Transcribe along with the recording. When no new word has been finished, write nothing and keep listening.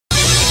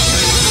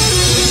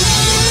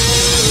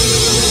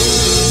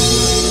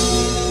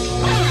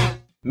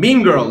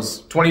Mean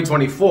Girls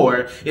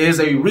 2024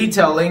 is a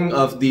retelling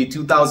of the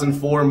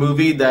 2004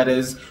 movie that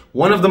is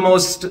one of the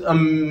most,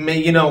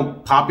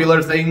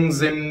 popular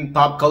things in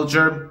pop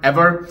culture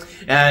ever,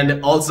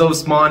 and also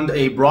spawned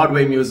a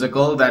Broadway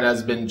musical that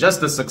has been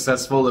just as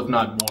successful, if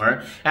not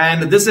more.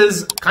 And this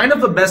is kind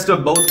of a best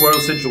of both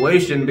worlds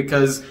situation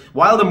because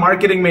while the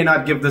marketing may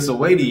not give this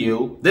away to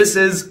you, this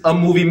is a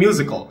movie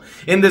musical.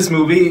 In this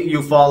movie,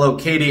 you follow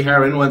Katie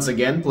Heron once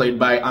again, played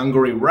by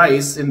auli'i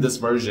Rice in this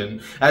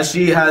version, as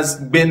she has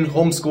been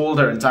homeschooled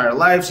her entire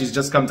life. She's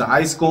just come to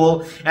high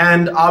school,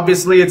 and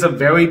obviously it's a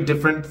very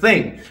different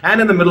thing. And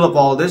in the middle of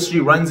all this, she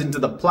runs into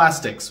the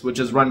Plastics, which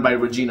is run by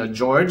Regina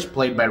George,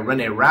 played by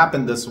Renee Rapp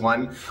in this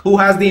one, who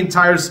has the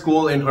entire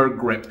school in her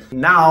grip.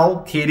 Now,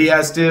 Katie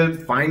has to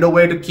find a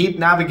way to keep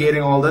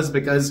navigating all this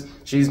because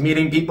she's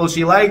meeting people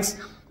she likes.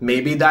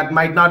 Maybe that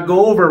might not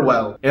go over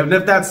well. Even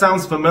if that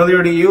sounds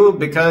familiar to you,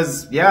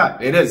 because yeah,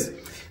 it is.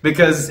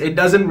 Because it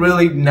doesn't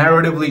really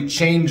narratively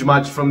change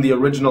much from the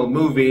original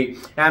movie,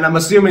 and I'm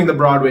assuming the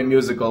Broadway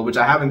musical, which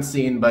I haven't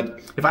seen,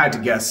 but if I had to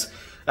guess,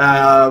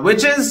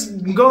 which is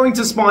going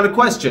to spawn a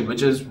question,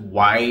 which is,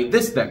 why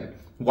this then?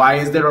 Why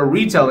is there a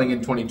retelling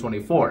in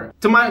 2024?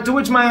 To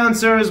which my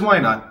answer is, why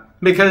not?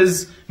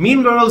 Because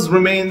Mean Girls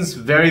remains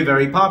very,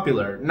 very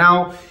popular.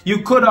 Now,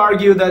 you could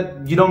argue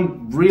that you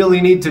don't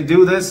really need to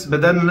do this,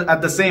 but then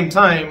at the same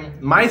time,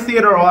 my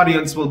theater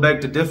audience will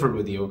beg to differ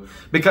with you.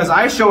 Because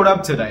I showed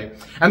up today,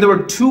 and there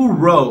were 2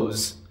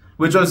 rows,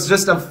 which was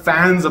just of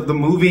fans of the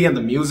movie and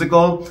the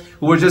musical,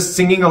 who were just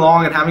singing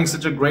along and having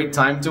such a great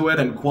time to it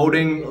and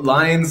quoting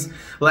lines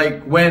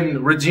like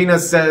when Regina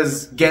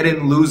says, "Get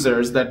in,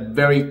 losers," that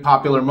very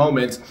popular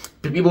moment,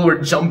 people were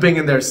jumping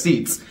in their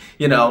seats,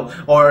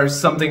 or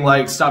something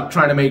like, "Stop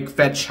trying to make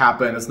fetch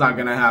happen, it's not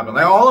gonna happen."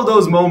 Like, all of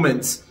those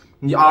moments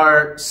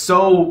are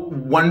so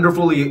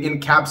wonderfully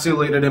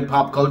encapsulated in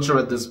pop culture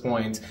at this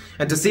point.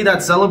 And to see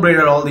that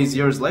celebrated all these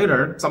years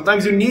later,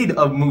 sometimes you need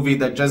a movie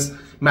that just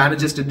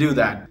manages to do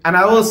that. And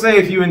I will say,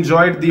 if you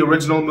enjoyed the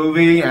original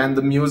movie and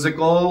the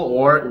musical,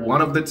 or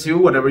one of the two,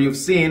 whatever you've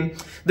seen,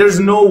 there's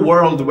no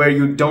world where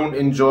you don't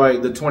enjoy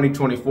the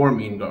 2024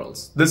 Mean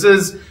Girls. This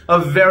is a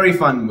very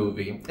fun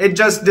movie. It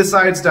just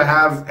decides to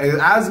have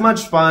as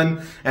much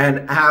fun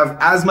and have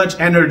as much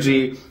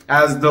energy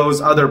as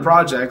those other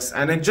projects,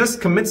 and it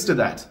just commits to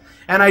that.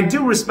 And I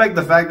do respect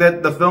the fact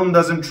that the film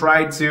doesn't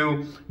try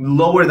to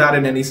lower that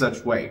in any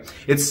such way.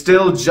 It's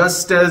still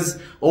just as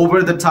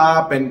over the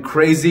top and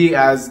crazy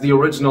as the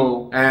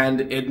original,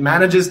 and it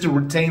manages to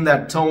retain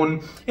that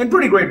tone in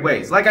pretty great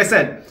ways. Like I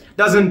said,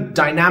 doesn't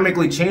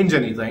dynamically change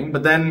anything,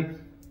 but then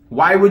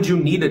why would you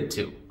need it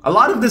to? A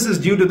lot of this is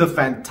due to the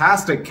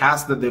fantastic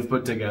cast that they've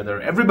put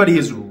together. Everybody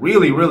is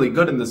really, really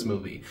good in this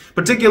movie.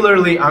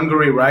 Particularly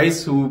auli'i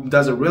Rice, who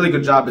does a really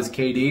good job as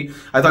Katie.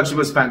 I thought she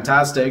was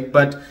fantastic.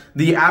 But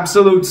the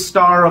absolute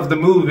star of the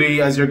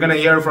movie, as you're gonna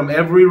hear from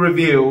every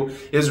review,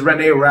 is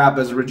Renee Rapp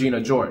as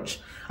Regina George.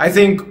 I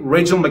think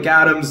Rachel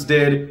McAdams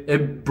did a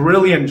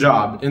brilliant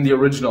job in the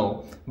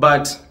original.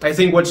 But I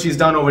think what she's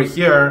done over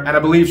here, and I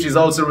believe she's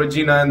also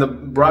Regina in the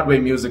Broadway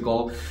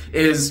musical,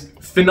 is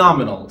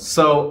phenomenal.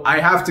 So I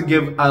have to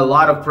give a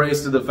lot of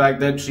praise to the fact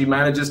that she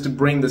manages to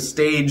bring the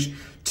stage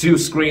to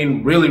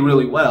screen really,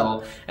 really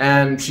well.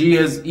 And she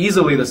is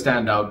easily the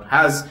standout,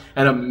 has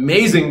an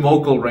amazing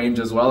vocal range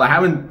as well. I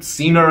haven't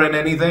seen her in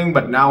anything,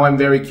 but now I'm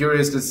very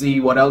curious to see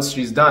what else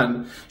she's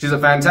done. She's a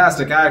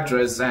fantastic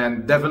actress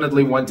and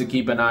definitely one to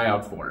keep an eye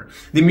out for.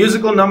 The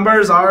musical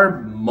numbers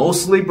are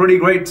mostly pretty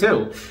great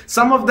too.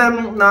 Some of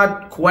them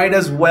not quite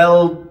as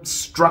well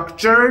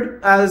structured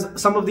as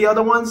some of the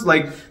other ones.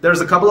 Like,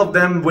 there's a couple of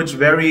them which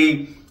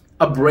very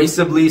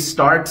abrasively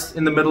start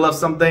in the middle of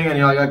something, and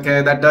you're like,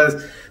 okay, that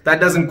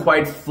doesn't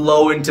quite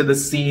flow into the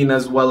scene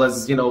as well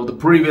as, the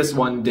previous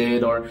one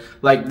did. Or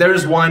like,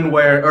 there's one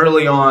where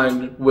early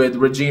on with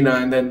Regina,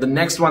 and then the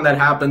next one that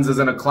happens is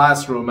in a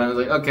classroom, and I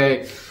was like,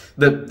 okay,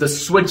 the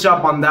switch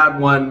up on that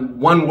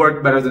one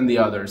worked better than the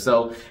other.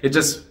 So it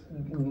just,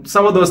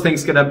 some of those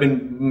things could have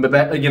been,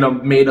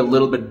 made a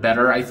little bit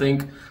better, I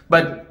think.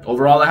 But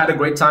overall, I had a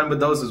great time with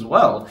those as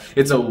well.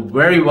 It's a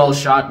very well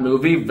shot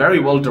movie, very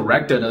well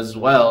directed as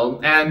well.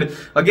 And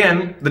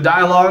again, the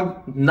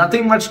dialogue,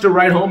 nothing much to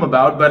write home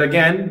about, but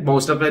again,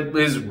 most of it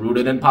is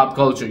rooted in pop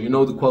culture. You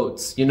know the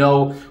quotes, you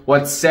know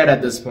what's said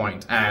at this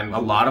point, and a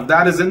lot of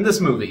that is in this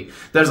movie.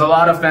 There's a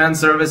lot of fan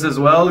service as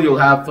well. You'll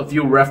have a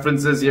few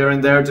references here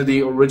and there to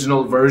the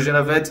original version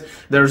of it.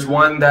 There's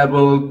one that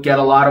will get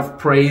a lot of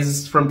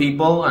praise from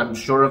people, I'm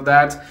sure of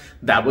that.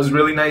 That was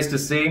really nice to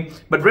see.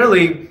 But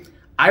really,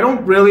 I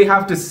don't really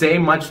have to say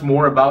much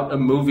more about a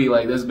movie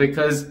like this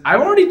because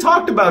I've already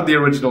talked about the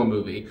original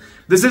movie.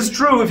 This is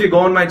true. If you go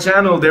on my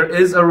channel, there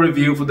is a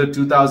review for the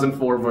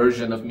 2004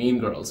 version of Mean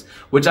Girls,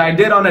 which I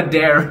did on a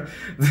dare.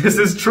 This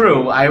is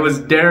true. I was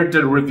dared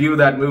to review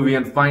that movie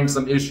and find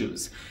some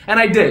issues. And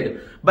I did.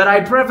 But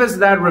I prefaced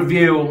that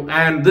review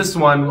and this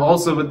one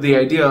also with the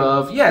idea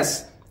of,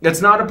 yes,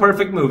 it's not a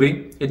perfect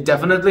movie. It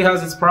definitely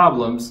has its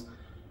problems.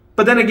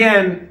 But then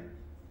again,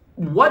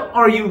 what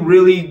are you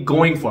really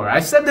going for?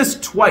 I've said this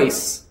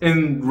twice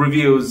in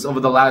reviews over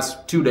the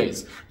last 2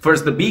 days.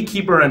 First The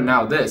Beekeeper and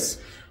now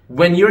this.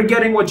 When you're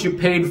getting what you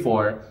paid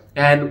for,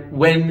 and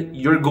when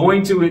you're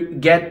going to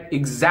get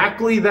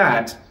exactly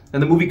that,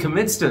 and the movie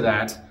commits to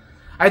that,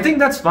 I think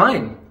that's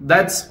fine.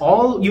 That's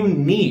all you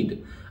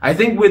need. I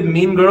think with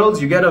Mean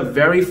Girls, you get a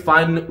very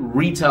fun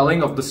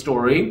retelling of the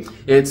story.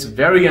 It's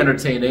very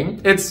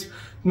entertaining. It's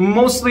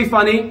mostly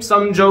funny.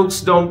 Some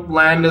jokes don't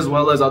land as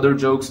well as other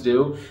jokes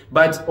do.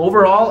 But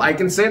overall, I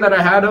can say that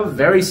I had a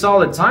very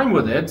solid time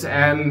with it,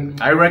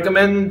 and I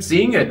recommend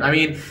seeing it. I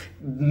mean,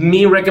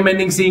 me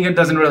recommending seeing it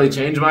doesn't really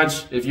change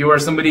much. If you are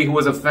somebody who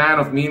was a fan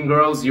of Mean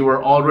Girls, you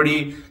are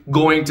already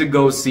going to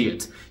go see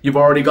it. You've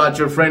already got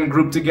your friend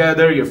group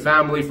together, your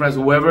family, friends,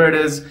 whoever it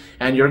is,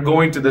 and you're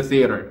going to the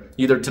theater.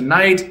 Either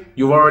tonight,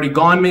 you've already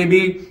gone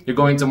maybe, you're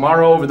going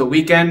tomorrow over the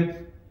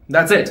weekend.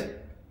 That's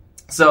it.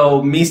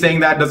 So me saying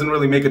that doesn't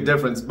really make a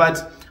difference,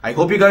 but I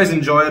hope you guys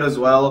enjoy it as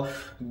well.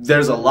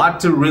 There's a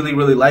lot to really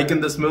like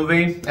in this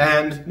movie,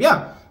 and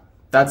yeah,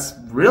 that's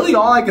really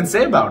all I can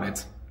say about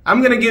it.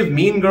 I'm gonna give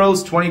Mean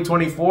Girls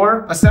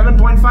 2024 a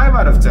 7.5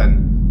 out of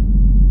 10.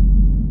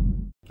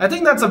 I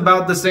think that's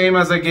about the same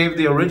as I gave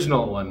the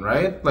original one,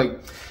 right? Like,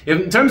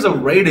 in terms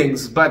of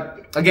ratings,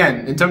 but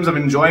again, in terms of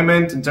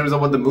enjoyment, in terms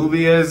of what the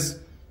movie is,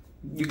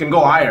 you can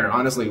go higher,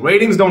 honestly.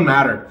 Ratings don't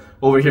matter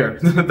over here.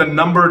 The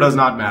number does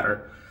not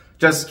matter.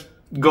 Just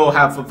go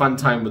have a fun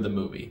time with the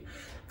movie.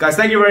 Guys,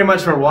 thank you very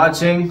much for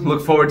watching.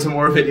 Look forward to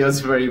more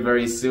videos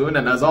very soon.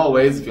 And as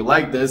always, if you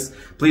like this,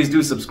 please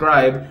do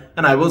subscribe.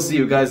 And I will see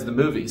you guys in the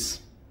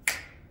movies.